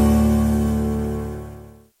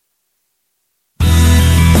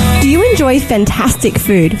 Do you enjoy fantastic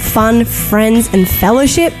food, fun, friends and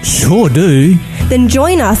fellowship? Sure do. Then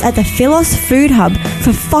join us at the Philos Food Hub.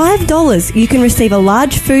 For $5, you can receive a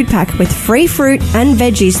large food pack with free fruit and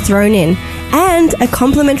veggies thrown in, and a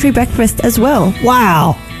complimentary breakfast as well.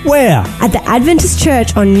 Wow! Where? At the Adventist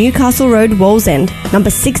Church on Newcastle Road, Wallsend, number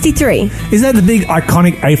 63. Is that the big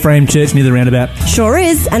iconic A-frame church near the roundabout? Sure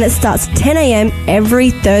is, and it starts 10 a.m. every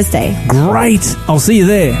Thursday. Great! I'll see you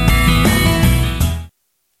there.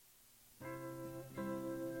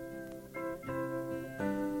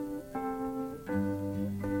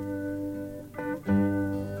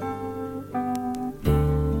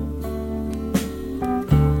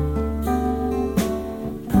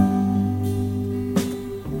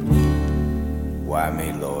 Why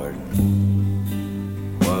me, Lord?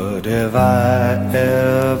 What have I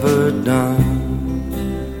ever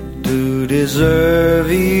done to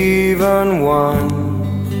deserve even one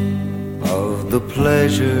of the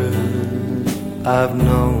pleasures I've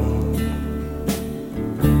known?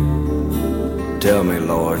 Tell me,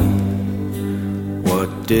 Lord,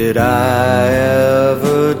 what did I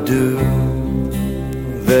ever do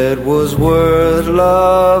that was worth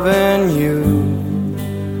loving you?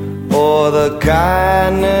 For the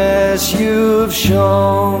kindness you've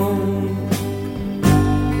shown.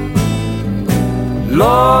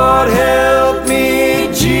 Lord, help me,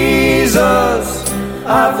 Jesus,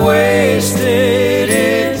 I've wasted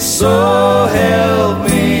it, so help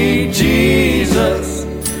me, Jesus,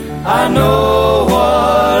 I know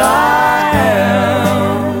what I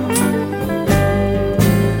am.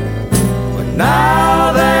 But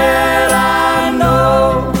now that I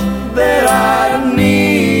know that I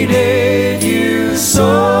need you,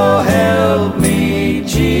 so help me,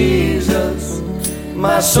 Jesus,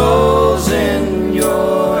 my soul's in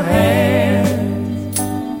your hands.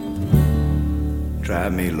 Try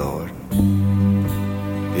me, Lord,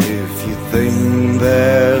 if you think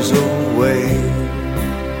there's a way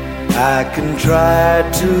I can try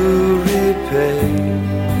to repay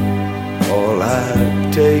all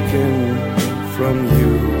I've taken from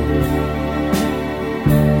you.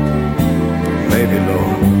 Maybe,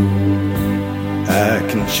 Lord, I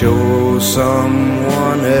can show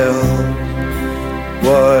someone else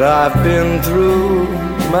what I've been through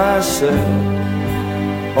myself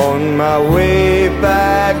on my way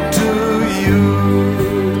back to you.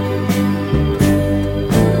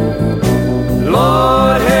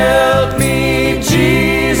 Lord, help me,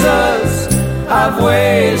 Jesus, I've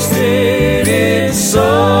wasted it,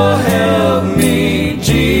 so help me,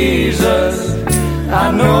 Jesus, I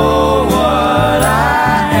know what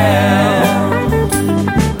I am.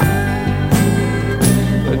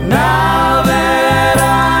 Now that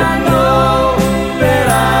I know that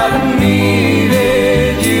I've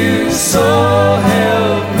needed you, so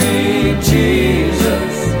help me,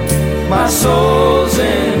 Jesus, my soul's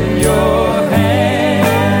in your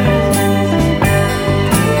hands.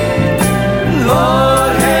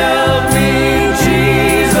 Lord, help me,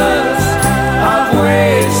 Jesus, I've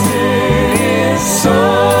wasted it, so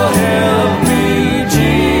help me,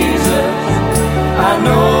 Jesus, I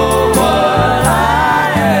know what I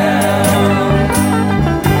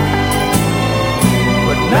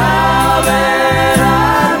now that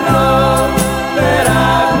I know that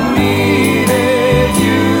I've needed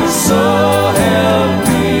you, so help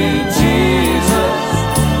me, Jesus,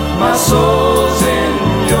 my soul's in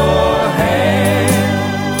your hands.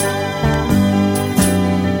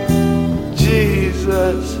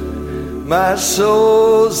 Jesus, my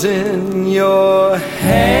soul's in your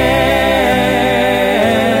hands.